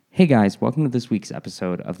Hey guys, welcome to this week's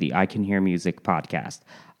episode of the I Can Hear Music podcast.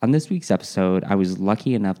 On this week's episode, I was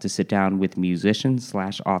lucky enough to sit down with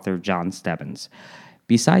musician/author Jon Stebbins.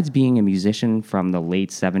 Besides being a musician from the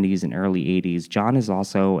late 70s and early 80s, Jon is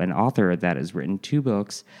also an author that has written 2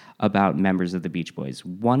 books about members of the Beach Boys.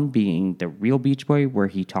 One being The Real Beach Boy, where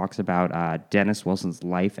he talks about Dennis Wilson's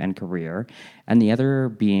life and career, and the other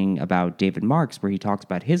being about David Marks, where he talks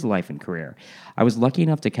about his life and career. I was lucky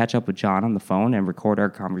enough to catch up with Jon on the phone and record our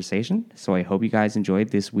conversation, so I hope you guys enjoyed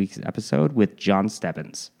this week's episode with Jon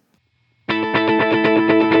Stebbins.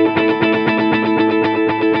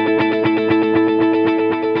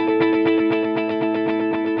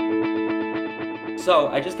 So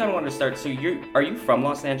I just kind of wanted to start. So are you from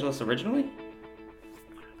Los Angeles originally?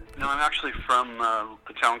 No, I'm actually from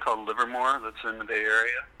the town called Livermore that's in the Bay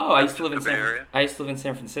Area. Oh, I used to live in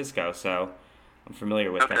San Francisco, so I'm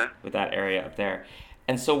familiar with that area up there.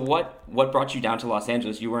 And so what brought you down to Los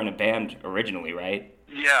Angeles? You were in a band originally, right?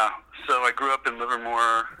 Yeah. So I grew up in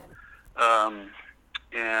Livermore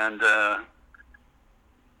and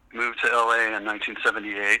moved to LA in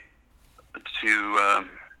 1978 to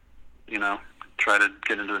try to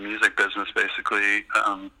get into the music business. Basically,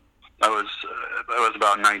 I was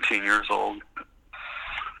about 19 years old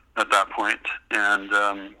at that point, and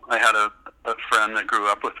I had a friend that grew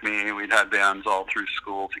up with me. We'd had bands all through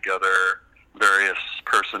school together, various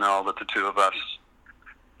personnel, but the two of us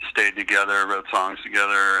stayed together, wrote songs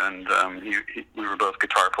together, and we were both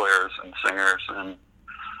guitar players and singers, and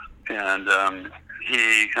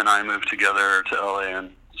he and I moved together to LA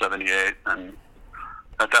in '78, and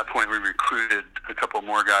at that point, we recruited a couple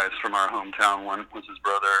more guys from our hometown. One was his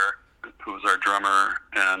brother, who was our drummer,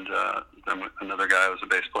 and then another guy was a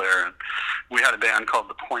bass player. And we had a band called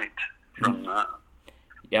The Point from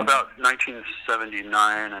about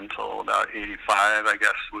 1979 until about 85, I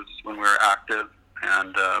guess, was when we were active.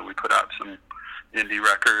 And we put out some indie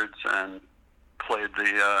records and played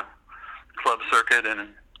the club circuit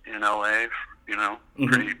in LA,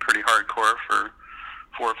 pretty hardcore for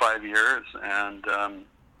 4 or 5 years, and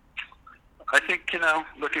I think,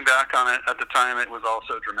 looking back on it, at the time it was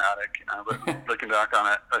also dramatic, but looking back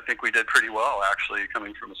on it, I think we did pretty well, actually,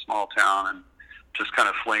 coming from a small town and just kind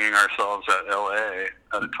of flinging ourselves at LA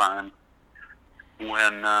at a time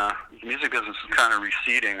when the music business was kind of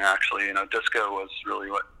receding, actually. Disco was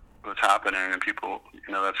really what was happening, and people,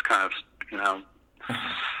 that's kind of,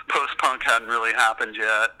 post-punk hadn't really happened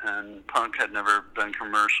yet, and punk had never been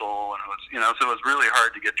commercial, and it was, so it was really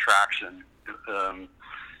hard to get traction.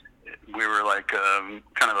 We were like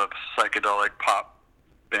kind of a psychedelic pop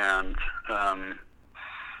band.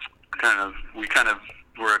 We kind of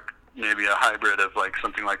were maybe a hybrid of like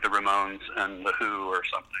something like the Ramones and the Who or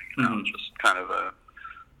something. Just kind of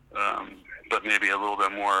but maybe a little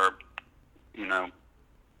bit more,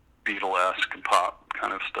 Beatle-esque and pop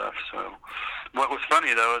kind of stuff. So what was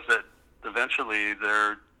funny, though, is that eventually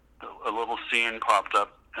a little scene popped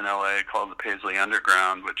up in LA called the Paisley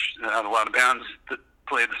Underground, which had a lot of bands that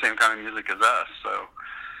played the same kind of music as us. So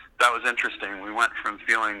that was interesting. We went from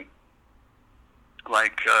feeling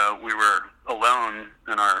like we were alone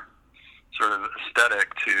in our sort of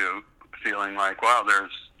aesthetic to feeling like, wow,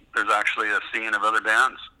 there's actually a scene of other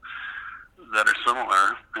bands that are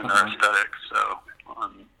similar in their aesthetics. So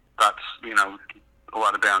that's, a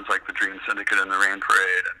lot of bands like the Dream Syndicate and the Rain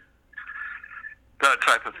Parade, and that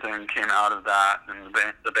type of thing came out of that. And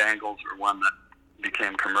the Bangles were one that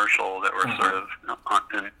became commercial, that were sort of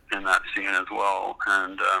in that scene as well.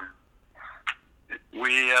 And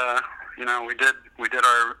we did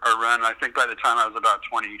our run. I think by the time I was about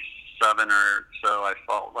 27 or so, I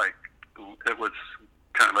felt like it was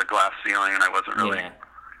kind of a glass ceiling, and I wasn't really. Yeah.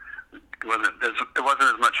 It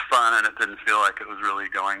wasn't as much fun, and it didn't feel like it was really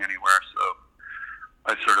going anywhere. So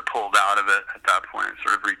I sort of pulled out of it at that point,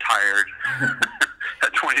 sort of retired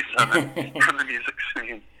at 27 from the music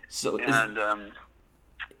scene. So and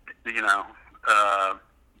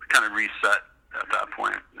kind of reset at that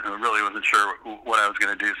point. I really wasn't sure what I was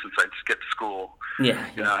going to do since I'd skipped school. Yeah.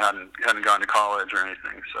 Hadn't gone to college or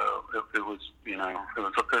anything. So it was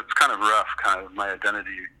kind of rough. Kind of my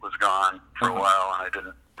identity was gone for a while, and I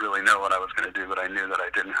didn't really know what I was going to do, but I knew that I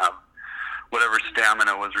didn't have whatever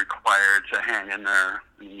stamina was required to hang in there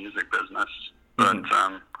in the music business. But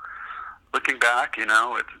looking back,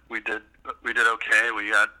 we did okay. We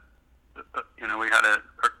got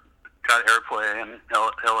got airplay in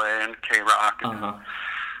LA and K-Rock and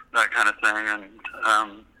that kind of thing, and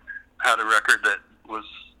had a record that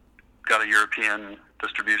got a European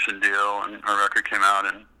distribution deal, and our record came out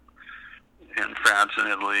in France and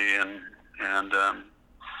Italy, and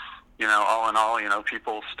all in all,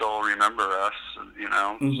 people still remember us.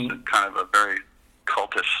 Mm-hmm. kind of a very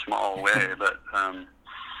cultish, small way, but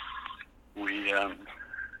we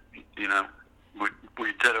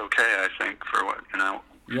did okay, I think, for what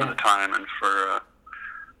for the time and for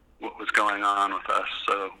what was going on with us.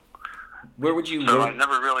 So where would you? So I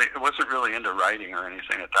wasn't really into writing or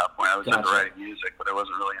anything at that point. I was into writing music, but I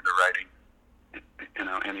wasn't really into writing,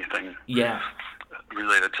 anything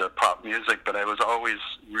related to pop music. But I was always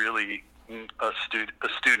really a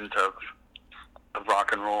student of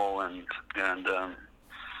rock and roll and kind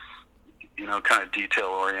of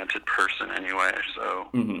detail-oriented person anyway. So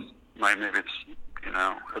maybe it's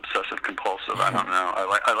obsessive compulsive. I don't know.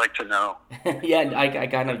 I like to know. Yeah, I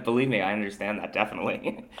kind of, believe me, I understand that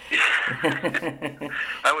definitely.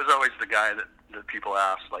 I was always the guy that people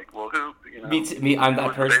ask, like, well, who? Me, I'm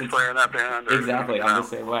that person. The bass player in that band. Or, exactly, I'm the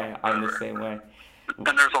same way. I'm the same way.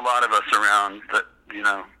 And there's a lot of us around that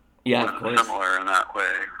of course. Similar in that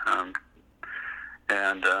way.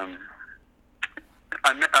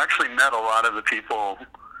 I actually met a lot of the people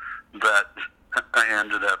that I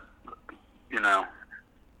ended up,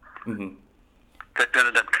 that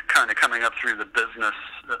ended up kind of coming up through the business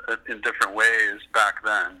in different ways back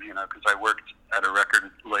then, because I worked at a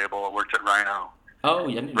record label. I worked at Rhino. Oh,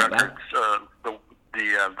 yeah, Records, the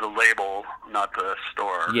label, not the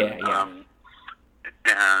store. Yeah.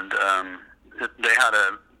 They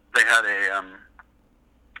had a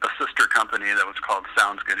sister company that was called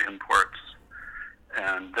Sounds Good Imports,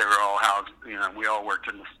 and they were all housed. We all worked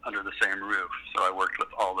under the same roof. So I worked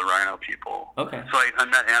with all the Rhino people. Okay. So I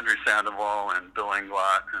met Andrew Sandoval and Bill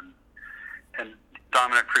Englot and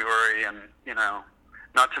Dominic Priori, and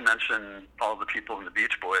not to mention all the people in the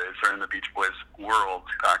Beach Boys or in the Beach Boys world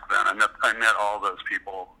back then. I met all those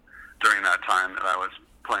people during that time that I was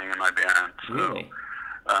playing in my band. So, really?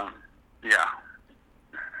 Yeah.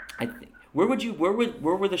 Where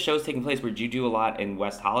were the shows taking place? Would you do a lot in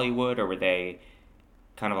West Hollywood, or were they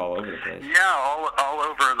kind of all over the place? Yeah, all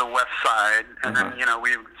over the West Side, and then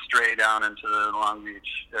we would stray down into the Long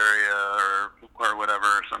Beach area or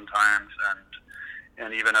whatever sometimes,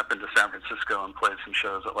 and even up into San Francisco and played some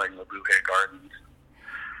shows at like Mabuhay Gardens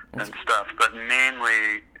and stuff. But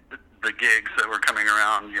mainly the gigs that were coming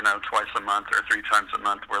around, twice a month or 3 times a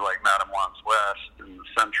month were like Madame Wants West and the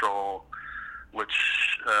Central, which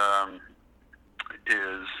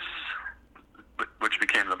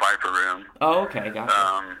became the Viper Room. Oh, okay,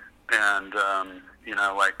 gotcha.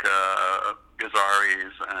 Like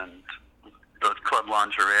Gazzari's and the Club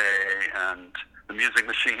Lingerie and the Music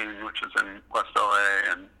Machine, which is in West LA,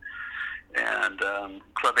 and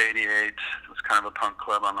Club 88 was kind of a punk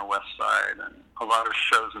club on the West Side, and a lot of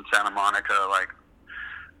shows in Santa Monica, like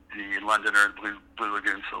the Londoner Blue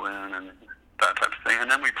Lagoon Saloon and that type of thing. And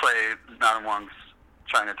then we played Madame Wong's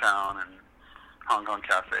Chinatown and Hong Kong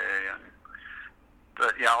Cafe,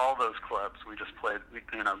 but yeah, all those clubs we just played.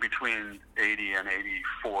 Between 80 and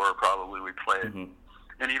 84, probably we played,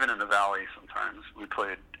 and even in the Valley sometimes we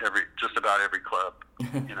played just about every club,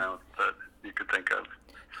 that you could think of.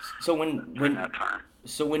 So when that time.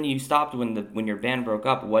 So when you stopped, when your band broke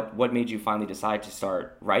up, what made you finally decide to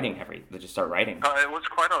start writing Just start writing? It was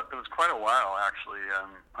quite a while actually.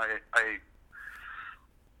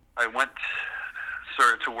 I went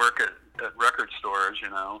sort of to work at record stores,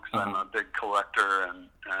 because I'm a big collector and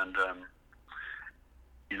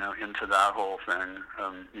into that whole thing,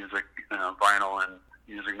 music, vinyl and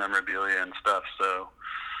music memorabilia and stuff. So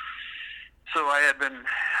I had been,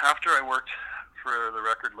 after I worked for the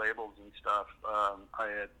record labels and stuff, I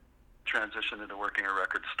had transitioned into working at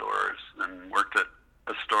record stores and worked at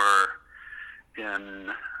a store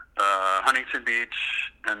in Huntington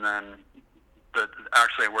Beach, and then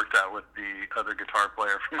actually I worked out with the other guitar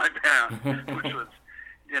player from my band, which was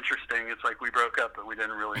interesting. It's like we broke up, but we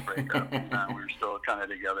didn't really break up. We were still kind of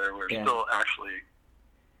together. We were still actually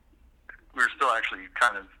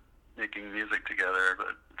kind of making music together,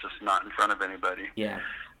 but just not in front of anybody. Yeah.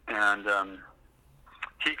 And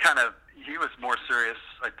he was more serious,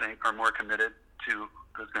 I think, or more committed to.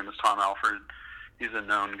 His name is Tom Alford. He's a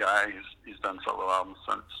known guy. He's done solo albums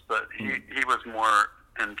since, but he was more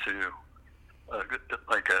into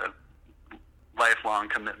like a lifelong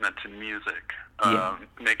commitment to music,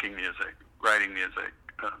 making music, writing music,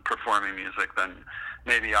 performing music than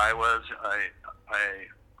maybe I was.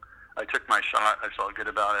 I took my shot. I felt good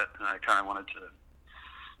about it, and I kind of wanted to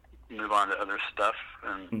move on to other stuff,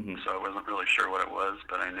 and so I wasn't really sure what it was,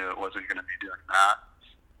 but I knew it wasn't going to be doing that.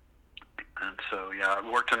 And so, I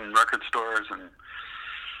worked in record stores and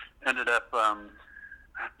ended up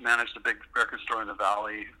managed a big record store in the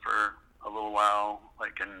Valley for a little while.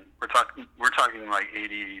 We're talking like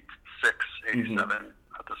 86, 87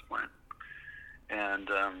 at this point. And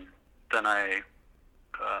then I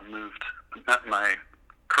met my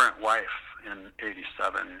current wife in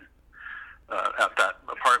 '87 at that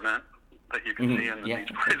apartment that you can see in the Beach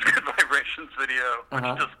Boys Good Vibrations video,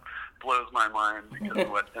 which just blows my mind because of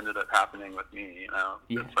what ended up happening with me.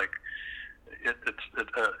 It's like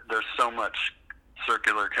there's so much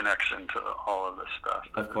circular connection to all of this stuff.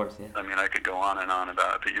 Of course, yeah. I mean, I could go on and on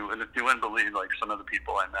about it, but you wouldn't believe like some of the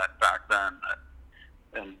people I met back then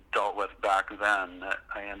and dealt with back then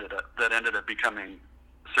that ended up becoming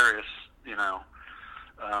serious,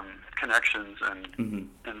 connections and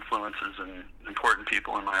influences and important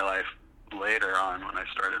people in my life later on when I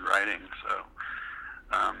started writing. So,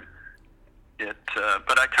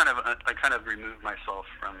 but I kind of removed myself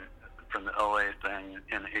from the LA thing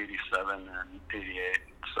in '87 and '88,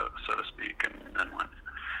 so to speak, and then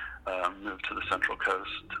moved to the Central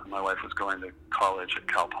Coast. My wife was going to college at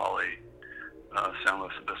Cal Poly, San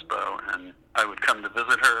Luis Obispo, and I would come to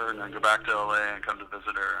visit her and then go back to LA and come to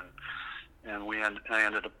visit her, and I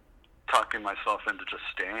ended up talking myself into just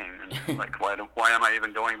staying, and like why am I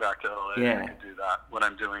even going back to LA? I could do that what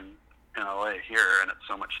I'm doing in LA here, and it's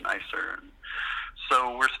so much nicer. And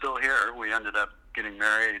so we're still here. We ended up getting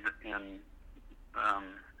married in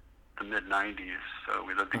the mid '90s, so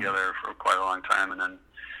we lived together for quite a long time, and then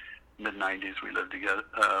mid '90s we lived together.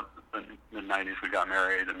 In mid '90s we got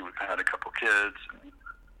married, and I had a couple kids, and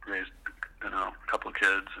raised a couple of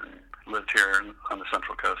kids, and lived here on the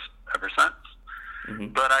Central Coast ever since.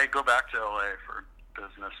 But I go back to LA for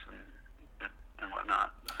business and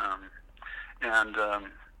whatnot, and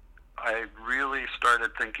I really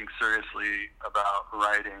started thinking seriously about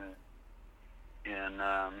writing in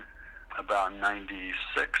about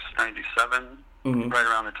 '96, '97, right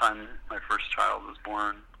around the time my first child was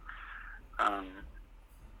born.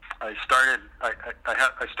 I started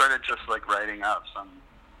just like writing out some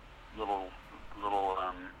little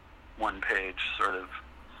one-page sort of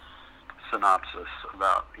synopsis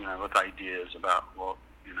about, with ideas about, what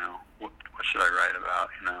should I write about,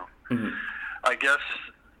 I guess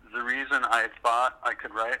the reason I thought I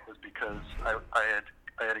could write was because I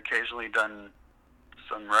had occasionally done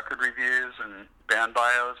some record reviews and band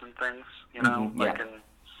bios and things, like in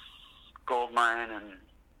Goldmine and,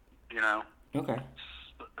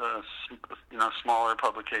 smaller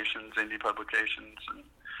publications, indie publications,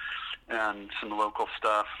 and some local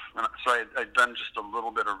stuff. And so I'd done just a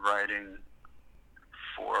little bit of writing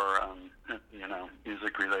for,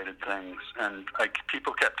 music-related things. And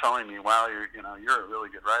people kept telling me, "Wow, you're a really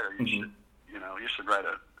good writer. You should write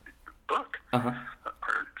a book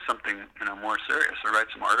or something, more serious, or write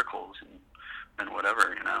some articles and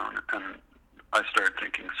whatever, And I started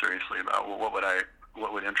thinking seriously about, well,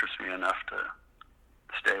 what would interest me enough to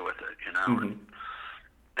stay with it,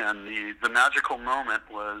 And the magical moment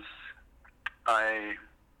was I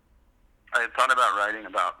had thought about writing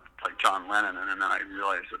about like John Lennon, and then I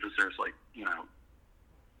realized that there's like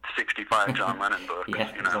 65 John Lennon books.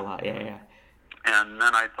 There's a lot. And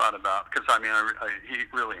then I thought about, because he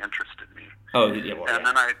really interested me. Oh, yeah. Well, and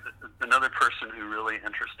then another person who really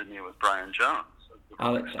interested me was Brian Jones of the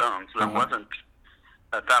Rolling Stones. There wasn't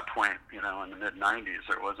at that point, in the mid '90s,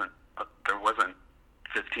 there wasn't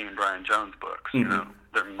 15 Brian Jones books.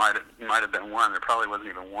 There might have been one. There probably wasn't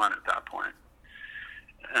even one at that point.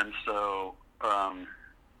 And so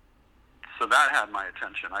that had my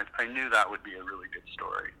attention. I knew that would be a really good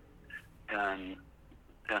story, and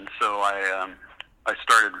so I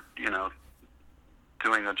started,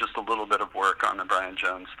 doing just a little bit of work on the Brian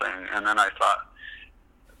Jones thing, and then I thought,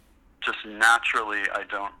 just naturally, I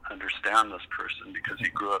don't understand this person because he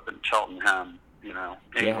grew up in Cheltenham,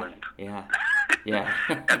 England. Yeah.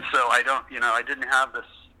 And so I don't, I didn't have this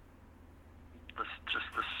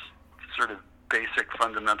sort of basic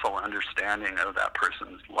fundamental understanding of that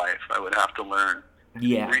person's life. I would have to learn,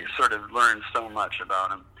 sort of learn so much about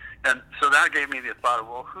him. And so that gave me the thought of,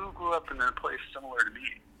 well, who grew up in a place similar to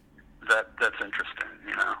me that's interesting,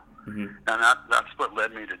 And that's what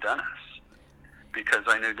led me to Dennis, because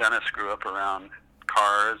I knew Dennis grew up around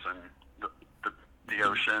cars and the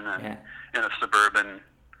ocean and in a suburban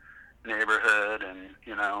neighborhood, and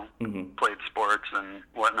played sports and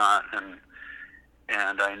whatnot, and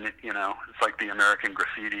I, it's like the American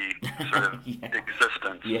graffiti sort of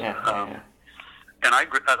existence. And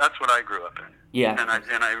that's what I grew up in. And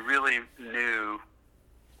I really knew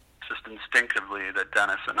just instinctively that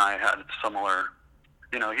Dennis and I had similar.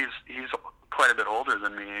 He's quite a bit older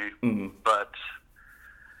than me, but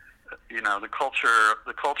the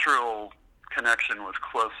cultural connection was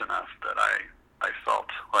close enough that I felt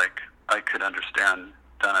like I could understand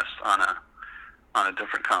Dennis on a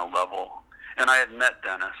different kind of level. And I had met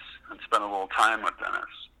Dennis. and spent a little time with Dennis.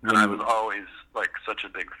 And I was always like such a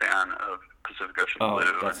big fan of Pacific Ocean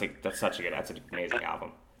Blue. That's an amazing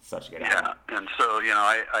album. Such a good album. Yeah, and so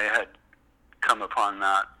I had come upon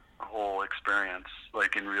that whole experience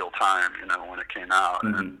like in real time, when it came out,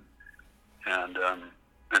 and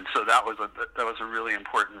so that was a really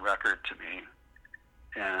important record to me,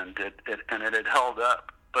 and it had held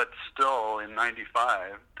up. But still, in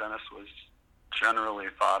 '95, Dennis was generally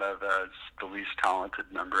thought of as the least talented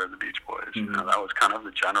member of the Beach Boys. That was kind of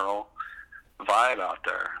the general vibe out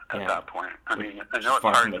there at that point. I mean, I know it's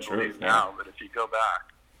hard to believe now, but if you go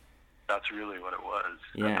back, that's really what it was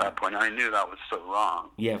at that point. I knew that was so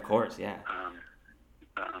wrong. Yeah, of course, yeah.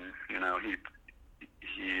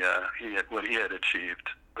 What he had achieved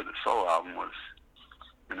with the solo album was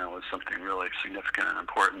something really significant and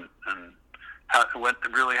important, and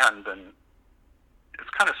it really hadn't been. It's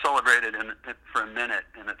kind of celebrated for a minute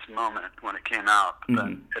in its moment when it came out, but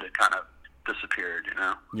then it had kind of disappeared,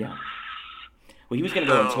 Yeah. Well, he was going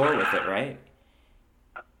to go on tour with it, right?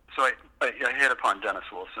 So I hit upon Dennis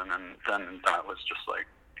Wilson, and then that was just like,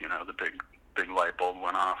 the big light bulb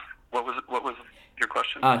went off. What was your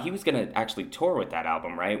question? He was going to actually tour with that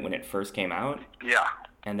album, right, when it first came out? Yeah.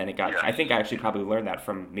 And then it got, I think I actually probably learned that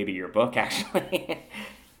from maybe your book, actually.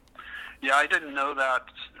 Yeah, I didn't know that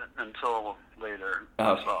until later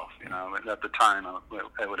myself. At the time, I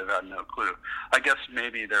would have had no clue. I guess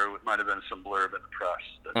maybe there might have been some blurb in the press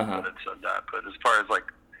that had said that. But as far as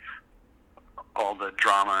like all the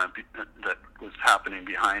drama that was happening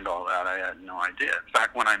behind all that, I had no idea. In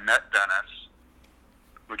fact, when I met Dennis,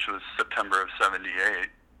 which was September of '78,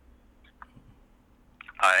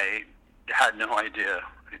 I had no idea,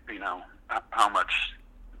 how much,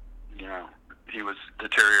 he was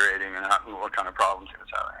deteriorating and what kind of problems he was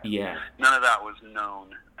having. Yeah. None of that was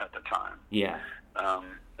known at the time. Yeah.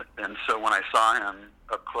 And so when I saw him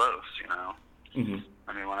up close, I mean,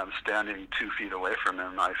 when I was standing 2 feet away from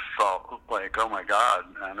him, I felt like, oh my God,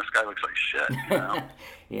 man, this guy looks like shit.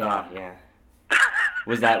 Yeah.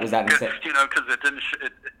 Was that insane? Because it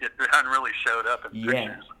hadn't really showed up in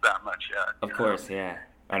pictures that much yet. Of course, yeah.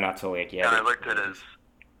 Or not so like, And I looked at his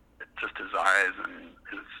eyes and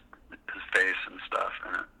his face and stuff,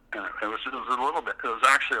 and it was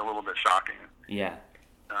actually a little bit shocking. Yeah.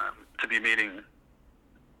 To be meeting,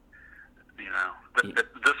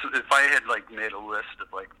 if I had like made a list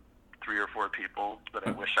of like 3 or 4 people that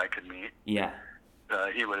I wish I could meet. Yeah.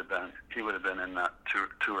 He would have been in that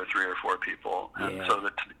two or 3 or 4 people, and so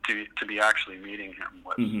that to be actually meeting him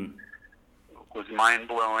was mind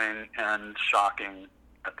blowing and shocking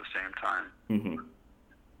at the same time.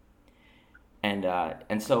 And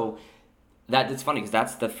so it's funny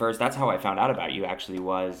because that's how I found out about you actually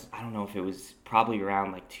was, I don't know if it was probably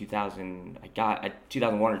around like 2001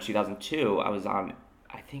 or 2002. I was on,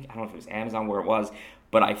 I don't know if it was Amazon where it was,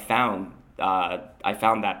 but I found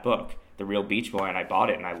that book, The Real Beach Boy, and I bought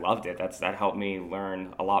it and I loved it. That helped me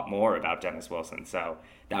learn a lot more about Dennis Wilson. So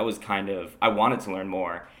that was kind of, I wanted to learn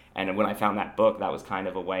more. And when I found that book, that was kind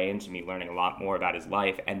of a way into me learning a lot more about his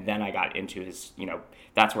life. And then I got into his,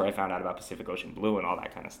 that's where I found out about Pacific Ocean Blue and all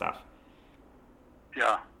that kind of stuff.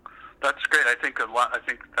 Yeah, that's great. I think that,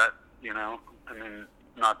 I mean,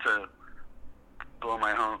 not to blow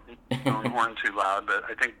my own horn too loud, but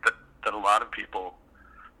I think that a lot of people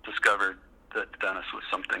discovered that Dennis was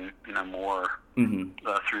something, more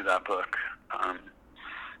through that book.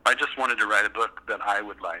 I just wanted to write a book that I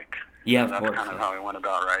would like. Yeah, that's kind of how I went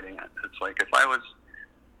about writing it. It's like if I was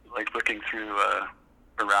like looking through a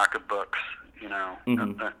rack of books,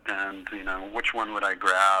 and which one would I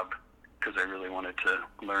grab? Because I really wanted to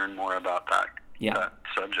learn more about that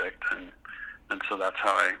subject, and so that's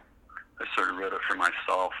how I sort of wrote it for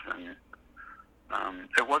myself. And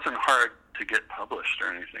it wasn't hard to get published or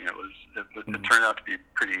anything. It turned out to be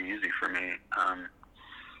pretty easy for me,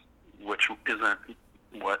 which isn't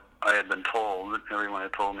what I had been told. Everyone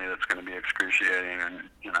had told me that's going to be excruciating, and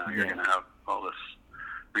you're going to have all this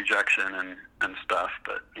rejection and stuff.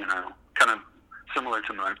 But kind of similar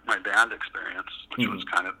to my band experience, which was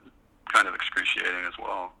kind of excruciating as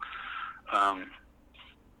well.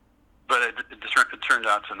 But it turned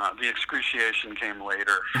out to not. The excruciation came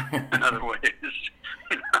later in other ways.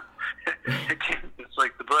 It's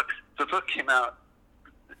like the book came out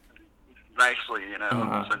nicely, it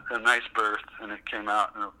was a nice birth, and it came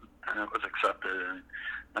out and it was accepted,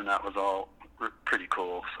 and that was all pretty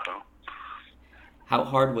cool. So how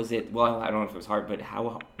hard was it? Well, I don't know if it was hard, but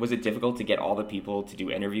how was it difficult to get all the people to do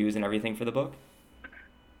interviews and everything for the book?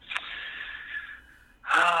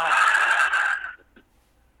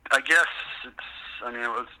 I guess I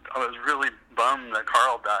was really bummed that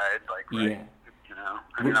Carl died,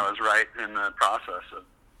 I was right in the process of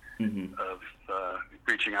Mm-hmm.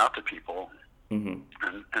 reaching out to people. Mm-hmm.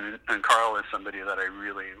 And Carl is somebody that I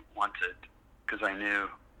really wanted, because I knew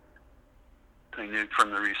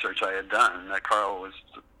from the research I had done that Carl was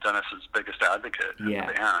Dennis's biggest advocate in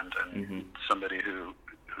the band, and mm-hmm. somebody who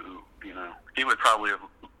he would probably have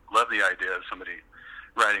loved the idea of somebody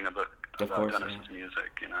writing a book about Dennis's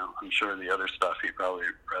music. I'm sure the other stuff he'd probably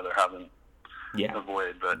rather have them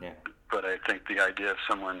avoid, but I think the idea of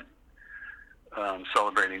someone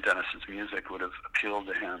celebrating Dennis's music would have appealed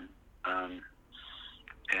to him, and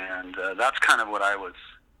that's kind of what I was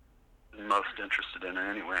most interested in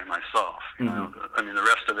anyway myself. Mm-hmm. I mean, the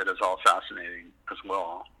rest of it is all fascinating as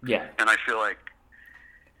well. Yeah. And I feel like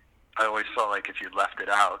I always felt like if you left it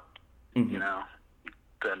out, mm-hmm.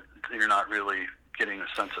 Then you're not really getting a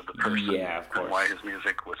sense of the person and why his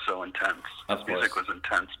music was so intense. His music was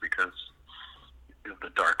intense because of the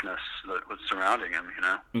darkness that was surrounding him,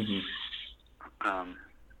 Mm-hmm.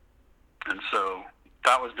 And so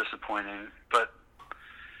that was disappointing, but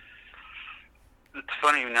it's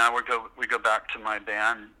funny now. We go back to my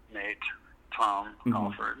bandmate Tom mm-hmm.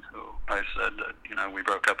 Alford, who I said that we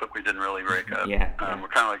broke up, but we didn't really break up. Yeah. We're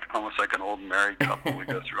kind of almost like an old married couple. We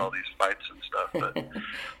go through all these fights and stuff,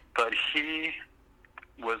 but he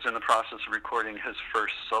was in the process of recording his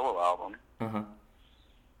first solo album, uh-huh.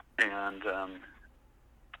 and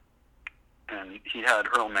he had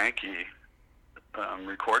Earl Mankey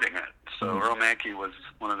recording it. So mm-hmm. Earl Mankey was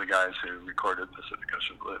one of the guys who recorded Pacific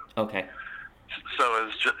Ocean Blue. Okay. So it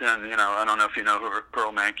was just, and I don't know if you know who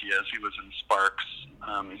Earl Mankey is. He was in Sparks.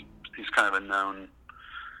 He's kind of a known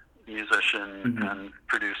musician mm-hmm. and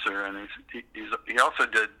producer, and he also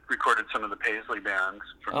recorded some of the Paisley bands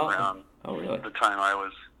from around the time I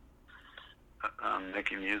was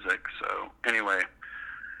making music. So anyway,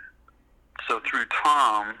 so through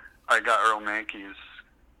Tom, I got Earl Mankey's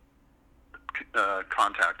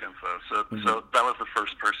contact info. So mm-hmm. so that was the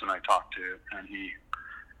first person I talked to, and he.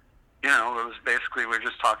 It was basically, we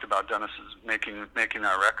just talked about Dennis's making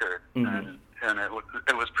that record, mm-hmm. and it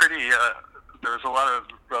was pretty. There was a lot of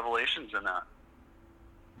revelations in that.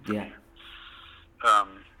 Yeah.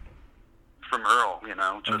 From Earl,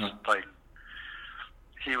 just uh-huh. like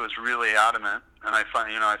he was really adamant, and I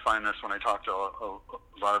find this when I talk to a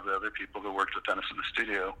lot of the other people who worked with Dennis in the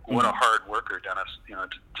studio. Mm-hmm. What a hard worker Dennis.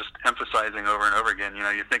 Just emphasizing over and over again.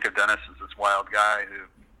 You think of Dennis as this wild guy who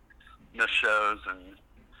missed shows and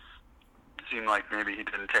seemed like maybe he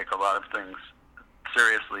didn't take a lot of things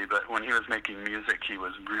seriously, but when he was making music, he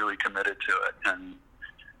was really committed to it. And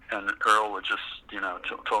Earl would just,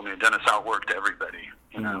 told me Dennis outworked everybody.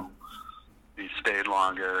 Mm-hmm. He stayed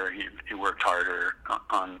longer. He worked harder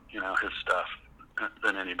on his stuff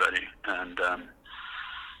than anybody, and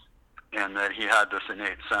that he had this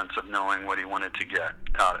innate sense of knowing what he wanted to get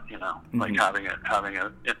out. mm-hmm. Like having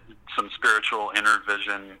some spiritual inner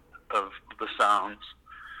vision of the sounds,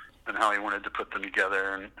 and how he wanted to put them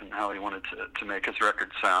together, and how he wanted to make his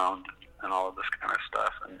record sound, and all of this kind of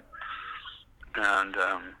stuff, and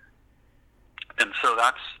so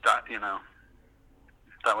that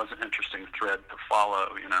was an interesting thread to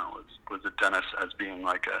follow. Was it Dennis as being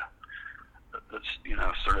like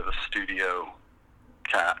sort of a studio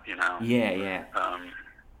cat, Yeah.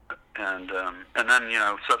 And then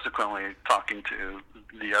subsequently talking to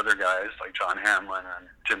the other guys like John Hamlin and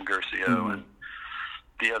Jim Guercio mm-hmm. and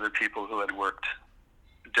the other people who had worked,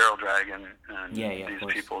 Daryl Dragon and these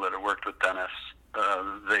people that had worked with Dennis,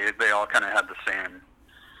 they all kind of had the same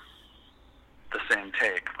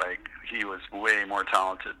take. Like, he was way more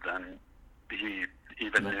talented than he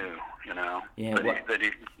even knew, Yeah, that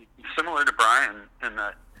he similar to Brian in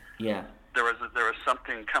that there was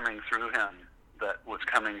something coming through him that was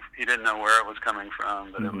coming. He didn't know where it was coming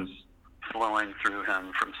from, but mm-hmm. it was flowing through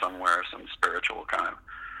him from somewhere, some spiritual kind of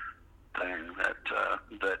thing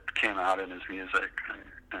that came out in his music,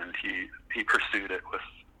 and he pursued it with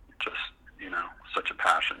just such a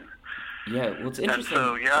passion. Yeah, well, it's interesting. And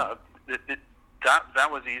so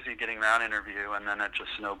that was easy getting that interview, and then it just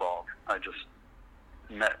snowballed. I just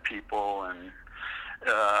met people, and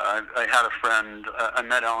I had a friend. I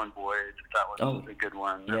met Ellen Boyd. That was a good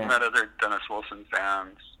one. Yeah. I met other Dennis Wilson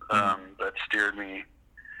fans that steered me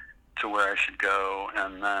to where I should go,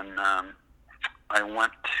 and then I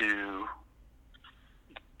went to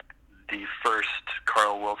the first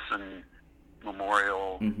Carl Wilson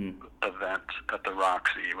Memorial mm-hmm. event at the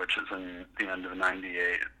Roxy, which is in the end of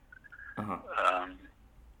 '98. Uh-huh.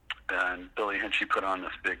 And Billy Hinchy put on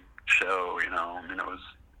this big show. It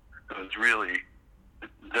was really.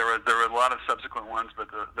 There were a lot of subsequent ones,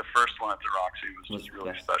 but the first one at the Roxy was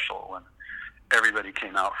really special when everybody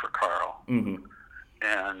came out for Carl. Mm-hmm.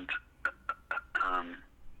 and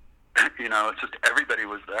it's just everybody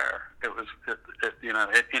was there. It was,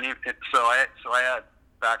 so I had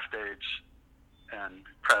backstage and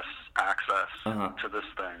press access to this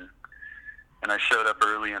thing, and I showed up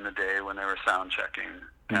early in the day when they were sound checking,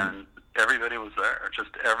 and everybody was there,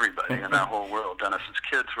 just everybody in that whole world. Dennis's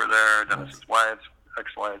kids were there, Dennis's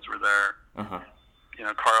ex-wives were there,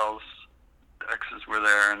 Carl's exes were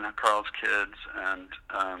there, and Carl's kids, and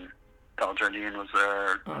Al Jardine was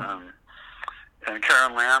there, and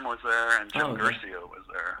Karen Lamb was there, and Jim Guercio was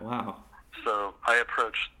there. Wow. So I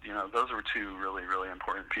approached, those were two really, really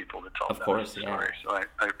important people to tell that story. So I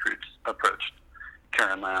approached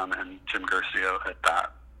Karen Lamb and Jim Guercio at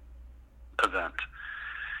that event.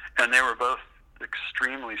 And they were both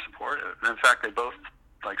extremely supportive. And in fact, they both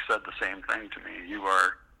said the same thing to me. You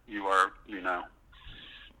are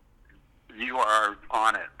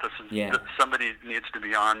on it. Somebody needs to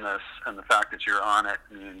be on this, and the fact that you're on it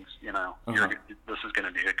means, this is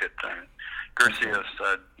going to be a good thing. Guercio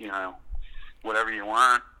said, whatever you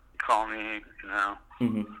want, call me,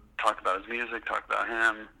 talk about his music, talk about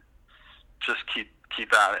him, just keep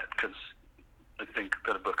at it, because I think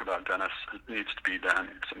that a book about Dennis needs to be done.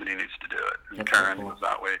 Somebody needs to do it. And Karen was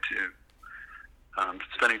that way too.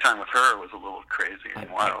 Spending time with her was a little crazy and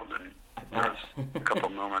wild, and there was a couple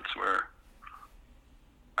moments where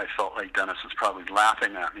I felt like Dennis was probably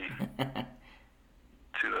laughing at me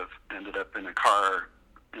to have ended up in a car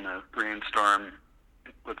in a rainstorm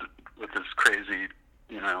with this crazy,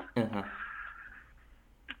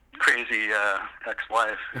 crazy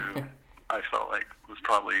ex-wife who I felt like was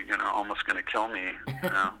probably, almost going to kill me.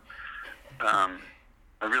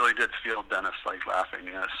 I really did feel Dennis laughing.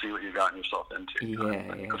 See what you got yourself into.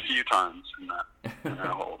 A few times in that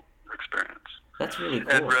whole experience. That's really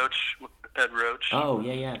cool. Ed Roach. Oh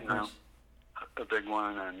yeah, of course. A big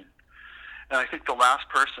one, and I think the last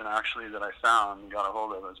person actually that I found and got a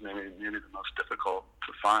hold of was maybe the most difficult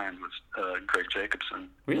to find was Greg Jacobson.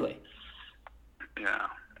 Really? Yeah.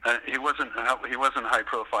 He wasn't high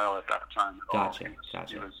profile at that time at all. Gotcha.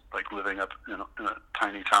 He was living up in a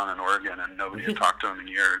tiny town in Oregon, and nobody had talked to him in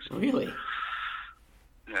years. Really?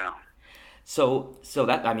 Yeah. So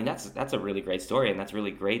that's a really great story, and that's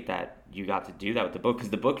really great that you got to do that with the book, because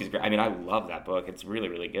the book is great. I love that book. It's really,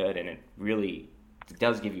 really good, and it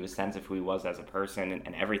does give you a sense of who he was as a person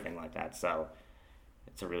and everything like that. So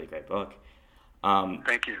it's a really great book.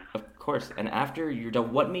 Thank you. Of course. And after you're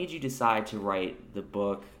done, what made you decide to write the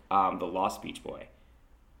book, The Lost Beach Boy?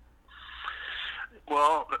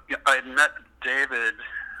 Well, I had met David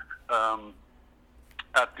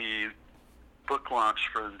at the book launch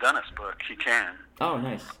for the Dennis book. He came. Oh,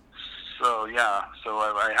 nice. So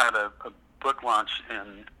I had a book launch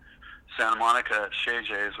in Santa Monica at Shay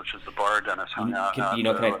J's, which is the bar Dennis hung out at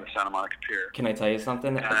the Santa Monica Pier. Can I tell you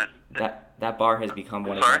something? That bar has become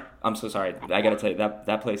one of my... I'm so sorry. I got to tell you,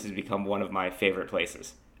 that place has become one of my favorite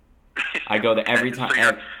places. I go there every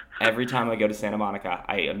time. Every time I go to Santa Monica,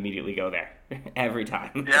 I immediately go there. Every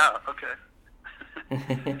time. Yeah, okay.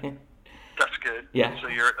 That's good. Yeah. So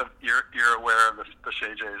you're aware of the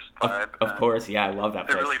Shay J's vibe. Of course, yeah, I love that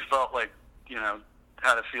place. It really felt like,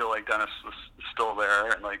 had to feel like Dennis was still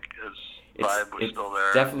there, and his vibe was still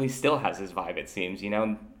there. Definitely still has his vibe, it seems,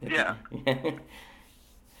 Yeah.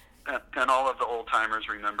 And all of the old timers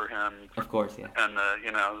remember him. Of course, yeah. And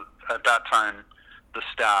at that time, the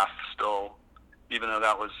staff still, even though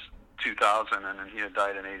that was 2000 and he had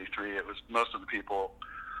died in '83, it was most of the people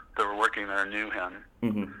that were working there knew him.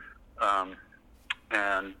 Mm-hmm.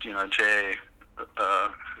 And Jay,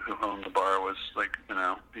 who owned the bar, was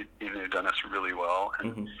he knew Dennis really well,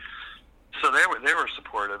 and so they were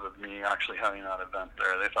supportive of me actually having that event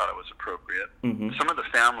there. They thought it was appropriate. Mm-hmm. Some of the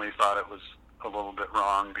family thought it was a little bit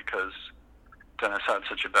wrong because Dennis had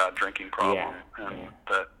such a bad drinking problem,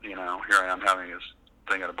 that here I am having his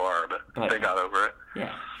thing at a bar, but they got over it.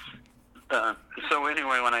 Yeah. So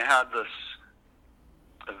anyway, when I had this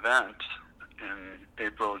event in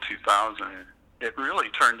April of 2000, it really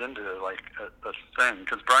turned into a thing,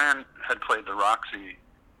 because Brian had played the Roxy.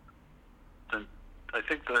 I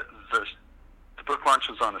think the book launch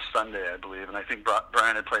was on a Sunday, I believe, and I think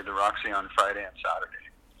Brian had played the Roxy on Friday and Saturday.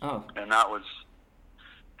 Oh. And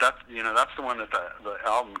that's the one that the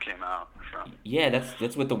album came out from. Yeah,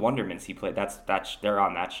 that's with the Wonderments he played. They're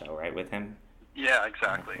on that show, right, with him? Yeah,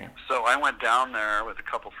 exactly. Yeah. So I went down there with a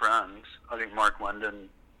couple friends. I think Mark London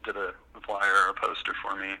did a flyer or a poster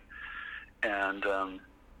for me, and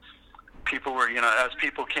people were, as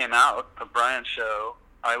people came out of Brian's show,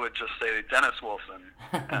 I would just say Dennis Wilson,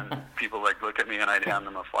 and people look at me, and I'd hand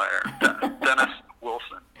them a flyer, Dennis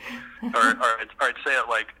Wilson, or I'd say it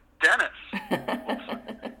like Dennis Wilson,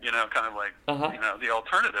 kind of like, the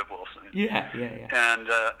alternative Wilson. Yeah. And,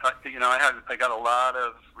 I got a lot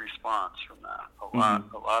of response from that.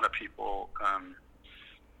 A lot of people,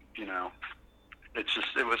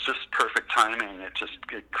 it was just perfect timing.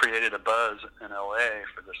 It created a buzz in LA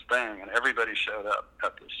for this thing, and everybody showed up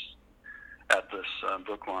at this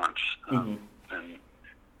book launch. And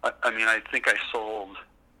I think I sold.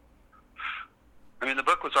 The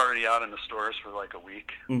book was already out in the stores for like a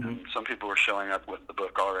week, and some people were showing up with the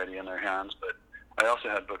book already in their hands. But I also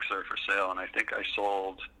had books there for sale, and I think I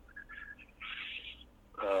sold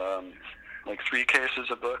like 3 cases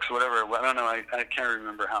of books, whatever. I don't know. I can't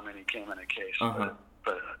remember how many came in a case, but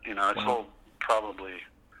I sold probably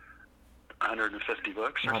 150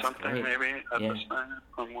 books or something, maybe at this time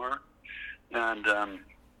or more. And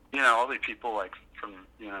all these people like from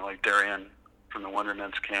like Darian from the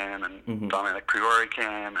Wondermints came, and Dominic Priori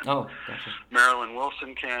came, and Marilyn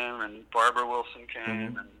Wilson came, and Barbara Wilson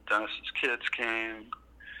came, and Dennis's kids came.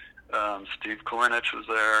 Steve Kalinich was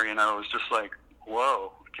there. It was just like,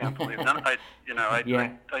 whoa, I can't believe it. I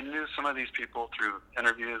knew some of these people through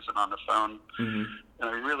interviews and on the phone, and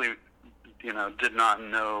I really, did not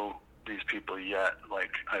know these people yet.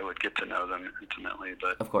 Like I would get to know them intimately,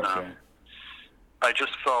 but of course, I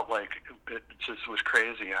just felt like it just was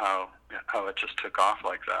crazy how it just took off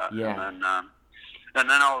like that. Yeah. And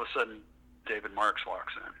then all of a sudden, David Marks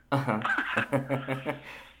walks in.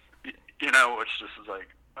 Which just is like,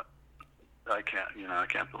 I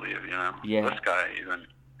can't believe, this guy even.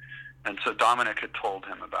 And so Dominic had told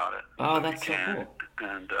him about it. Oh, that's so cool.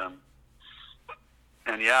 And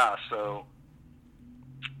so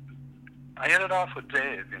I hit it off with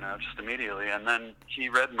Dave, just immediately, and then he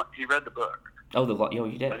read the book. Oh,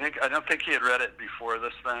 you did. I don't think he had read it before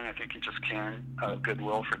this thing. I think he just came out of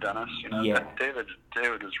goodwill for Dennis. David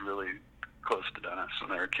is really close to Dennis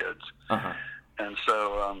when they were kids, and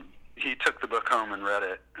so he took the book home and read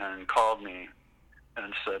it and called me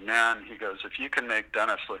and said, "Man," he goes, "if you can make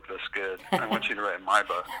Dennis look this good, I want you to write my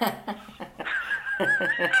book."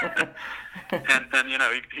 and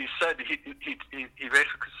he said he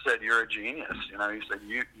basically said, "You're a genius." He said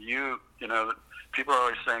you people are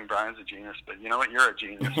always saying Brian's a genius, but you know what? You're a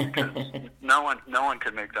genius because no one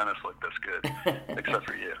could make Dennis look this good except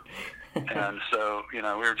for you. And so we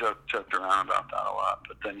were joked around about that a lot.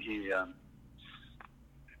 But then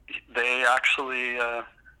they actually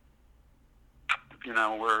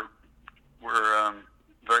were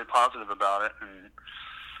very positive about it, and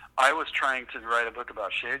I was trying to write a book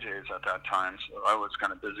about Shay Jays at that time, so I was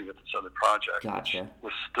kind of busy with this other project, Gotcha.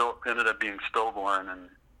 which ended up being stillborn, and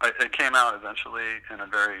it came out eventually in a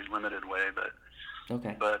very limited way, but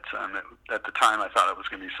at the time I thought it was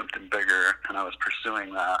going to be something bigger, and I was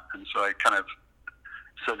pursuing that, and so I kind of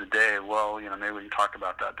said to Dave, well, maybe we can talk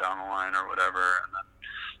about that down the line or whatever, and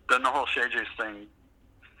then the whole Shay Jays thing,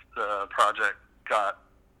 the project got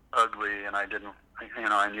ugly, and I didn't,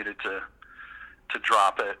 I needed to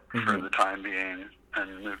drop it for the time being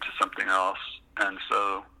and move to something else, and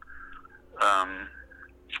so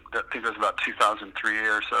I think it was about 2003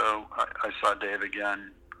 or so. I saw Dave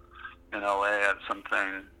again in LA at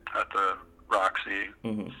something at the Roxy,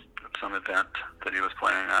 some event that he was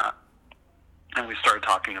playing at, and we started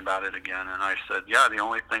talking about it again. And I said, "Yeah, the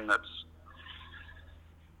only thing that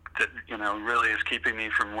really is keeping me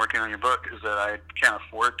from working on your book is that I can't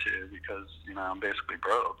afford to because I'm basically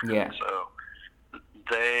broke." Yeah. And so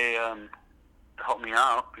they helped me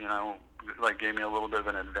out. Like gave me a little bit of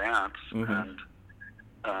an advance and.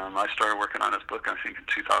 I started working on this book, I think, in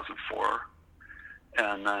 2004,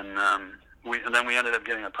 and then we ended up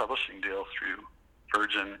getting a publishing deal through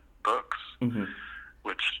Virgin Books,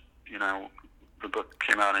 which the book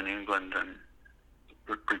came out in England and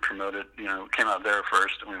we promoted. It came out there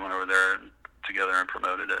first, and we went over there together and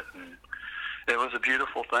promoted it, and it was a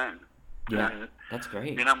beautiful thing. Yeah, and, that's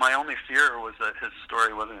great. My only fear was that his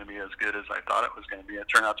story wasn't going to be as good as I thought it was going to be. It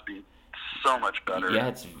turned out to be so much better. Yeah,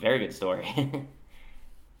 it's a very good story.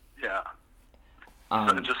 Yeah,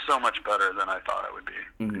 just so much better than I thought it would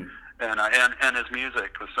be, and his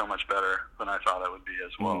music was so much better than I thought it would be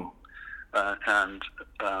as well,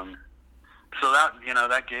 so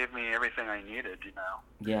that gave me everything I needed.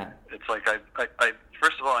 Yeah, it's like I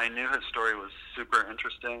first of all I knew his story was super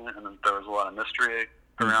interesting, and there was a lot of mystery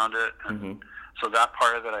around it, and so that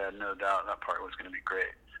part of it I had no doubt that part was going to be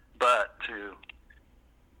great, but to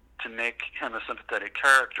make him a sympathetic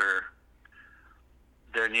character,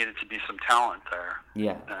 there needed to be some talent there.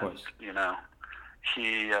 Yeah, of course. He and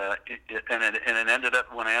it ended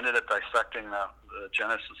up when I ended up dissecting the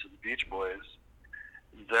genesis of the Beach Boys,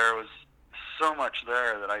 there was so much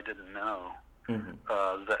there that I didn't know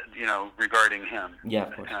that regarding him. Yeah,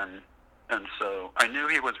 of course. And so I knew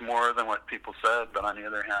he was more than what people said, but on the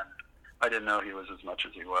other hand, I didn't know he was as much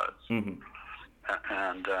as he was. Mm-hmm.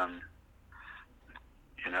 And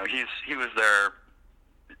he was there.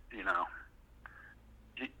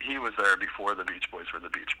 He was there before the Beach Boys were the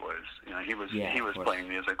Beach Boys. He was playing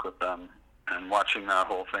music with them and watching that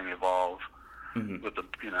whole thing evolve with the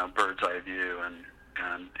bird's eye view and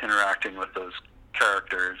interacting with those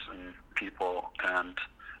characters and people, and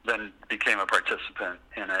then became a participant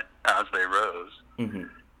in it as they rose. Mm-hmm.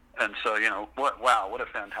 And so what a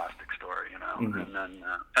fantastic story, and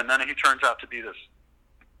then he turns out to be this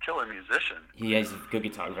killer musician. He has a good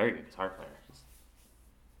guitar, very good guitar player.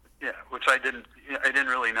 Yeah, which I didn't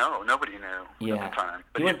really know. Nobody knew at the time.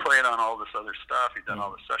 But he played on all this other stuff. He'd done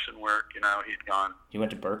all the session work. He'd gone. He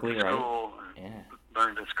went to Berkeley, right? School and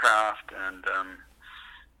learned his craft, and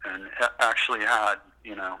actually had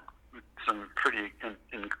some pretty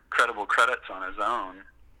incredible credits on his own.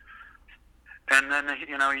 And then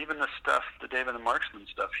even the stuff, the David and Marksman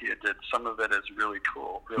stuff he did, some of it is really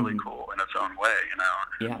cool in its own way.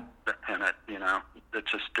 Yeah. And it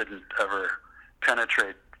just didn't ever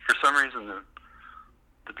penetrate. For some reason, the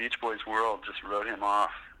Beach Boys world just wrote him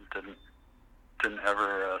off. Didn't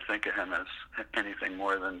ever think of him as anything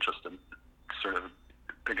more than just a sort of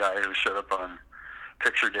the guy who showed up on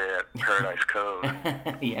picture day at Paradise Cove.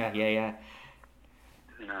 Yeah.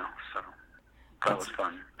 So that was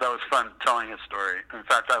fun. That was fun telling his story. In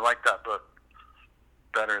fact, I like that book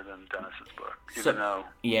better than Dennis's book, even though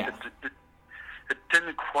it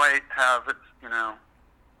didn't quite have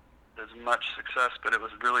as much success, but it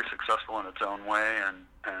was really successful in its own way, and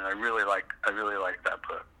I really like that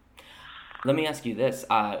book. Let me ask you this.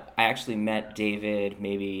 I actually met David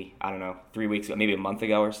maybe, 3 weeks ago, maybe a month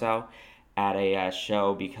ago or so, at a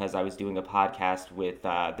show because I was doing a podcast with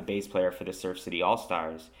the bass player for the Surf City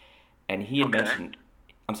All-Stars, and he had mentioned...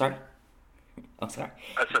 I'm sorry? I said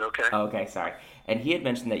okay. Oh, okay, sorry. And he had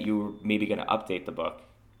mentioned that you were maybe going to update the book.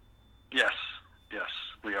 Yes,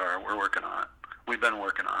 we are. We're working on it. We've been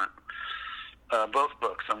working on it. Both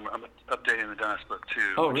books. I'm updating the Dennis book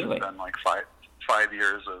too. Oh, really? It's been like 5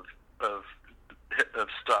 years of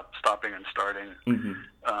stopping and starting.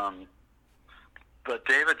 Mm-hmm. But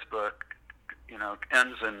David's book,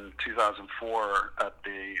 ends in 2004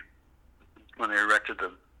 when they erected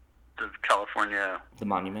the California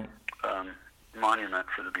monument. Monument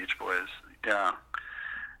for the Beach Boys. Yeah,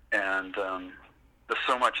 and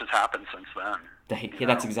so much has happened since then.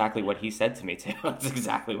 That's exactly what he said to me too. That's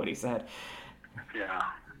exactly what he said. Yeah,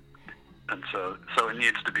 and so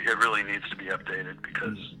it really needs to be updated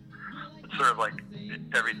because it's sort of like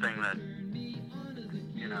everything that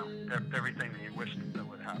everything that you wished that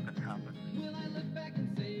would happen happened. Will I look back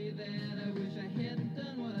and say that I wish I hadn't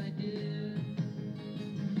done what I did?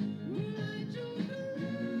 Will I choose the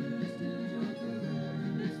road, still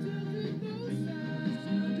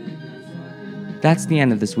That's the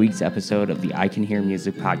end of this week's episode of the I Can Hear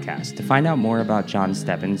Music podcast. To find out more about Jon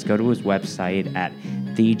Stebbins, go to his website at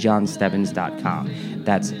thejonstebbins.com.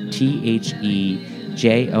 That's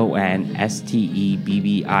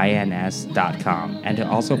TheJonStebbins.com. And to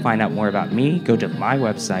also find out more about me, go to my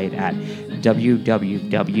website at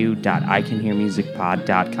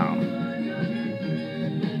www.icanhearmusicpod.com.